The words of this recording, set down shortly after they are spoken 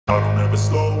I don't ever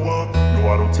slow up,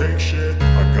 no I don't take shit.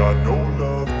 I got no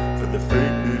love for the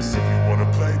fakeness. If you wanna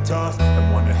play tough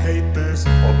and wanna hate this,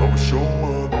 I'll always show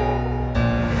up.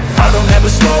 I don't ever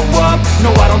slow up,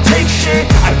 no I don't take shit.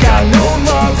 I got no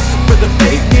love for the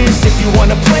fakeness. If you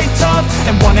wanna play tough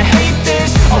and wanna hate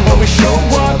this, I'll always show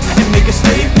up and make a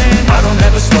statement. I don't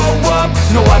ever slow up,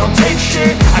 no I don't take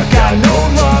shit. I got no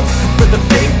love for the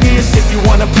fakeness. If you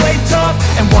wanna play tough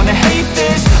and wanna hate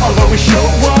this, I'll always show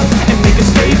up and make a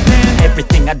statement.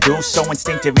 Everything I do so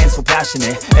instinctive and so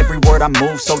passionate. Every word I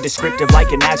move so descriptive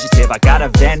like an adjective. I got a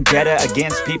vendetta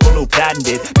against people who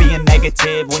patented being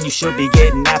negative when you should be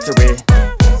getting after it.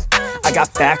 I got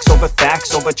facts over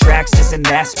tracks, this and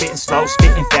that. Spitting slow,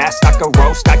 spitting fast, I could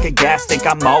roast, I could gas. Think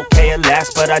I'm okay at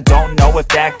last, but I don't know if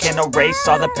that can erase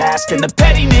all the past. And the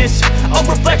pettiness, a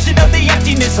reflection of the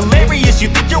emptiness. Hilarious, you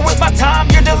think you're worth my time,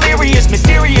 you're delirious.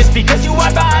 Mysterious, because you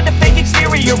hide behind a fake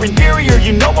exterior. Inferior,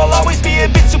 you know I'll always be a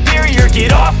bit superior.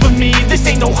 Get off of me, this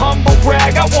ain't no humble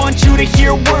brag. I want you to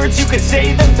hear words, you can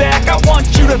say them back. I want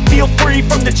you to feel free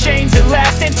from the chains at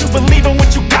last, and to believe in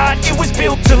what you got, it was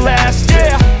built to last,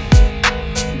 yeah.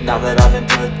 Now that I've been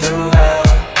put through hell,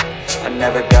 I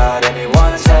never got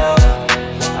anyone's help.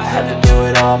 I had to do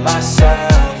it all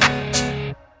myself.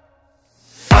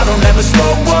 I don't ever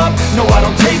slow up, no I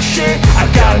don't take shit. I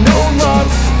got no love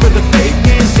for the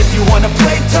fakeness. If you wanna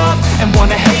play tough and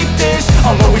wanna hate this,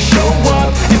 I'll always show up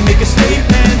and make a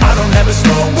statement. I don't ever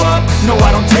slow up, no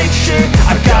I don't take shit.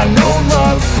 I got no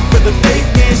love for the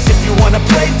fakeness. If you wanna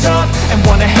play tough and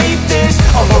wanna hate this,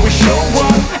 I'll always show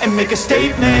up and make a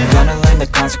statement. Gonna learn the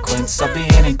consequence of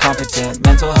being incompetent.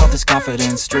 Mental health is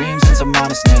confidence, dreams and some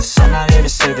honestness. I'm not here to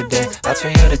save the day, that's for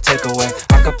you to take away.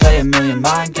 I could play a million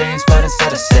mind games, but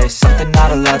instead I say something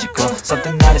not illogical,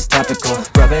 something that is topical.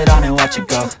 Rub it on and watch it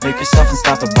go, make yourself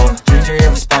unstoppable. Dreams are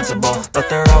irresponsible, but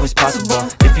they're always possible.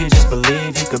 If you just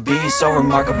believe, you could be so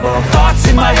remarkable. Thoughts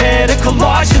in my head, a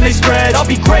collage and they spread. I'll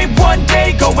be great one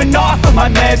day, going off of my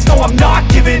meds. No, I'm not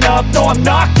giving up, no, I'm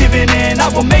not giving in. I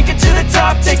will make it to the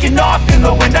top, taking off in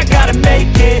the wind. I gotta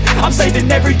make it, I'm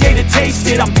saving every day to taste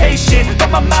it. I'm patient, but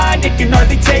my mind, it can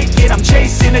hardly take it. I'm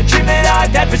chasing a dream that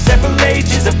I've had for several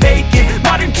ages. A vacant,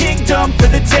 modern kingdom for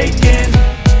the taking.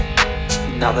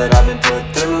 Now that I've been put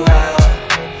through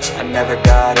hell, I never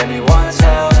got anyone's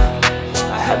help.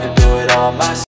 I had to do it all myself.